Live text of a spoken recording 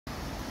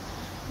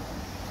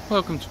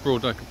Welcome to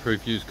Broadacre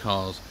Approved Used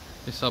Cars.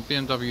 This is our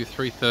BMW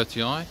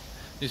 330i.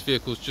 This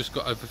vehicle's just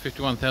got over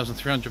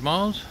 51,300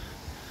 miles.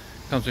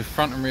 Comes with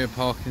front and rear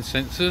parking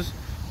sensors.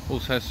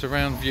 Also has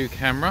surround view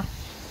camera.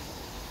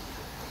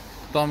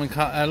 Diamond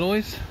cut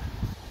alloys.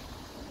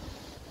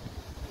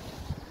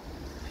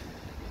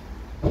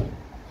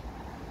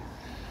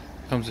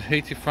 Comes with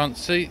heated front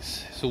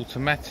seats. It's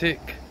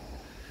automatic.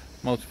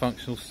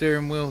 Multifunctional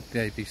steering wheel.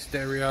 DAB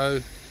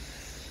stereo.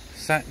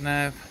 Sat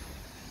nav.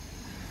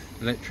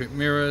 Electric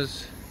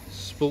mirrors,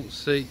 sports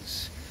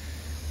seats.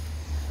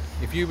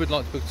 If you would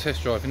like to book a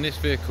test drive in this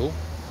vehicle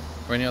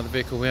or any other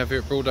vehicle we have here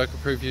at Broadacre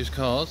Approved Used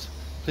Cars,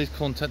 please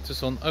contact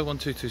us on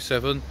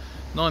 01227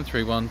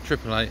 931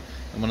 888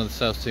 and one of the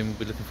sales team will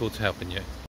be looking forward to helping you.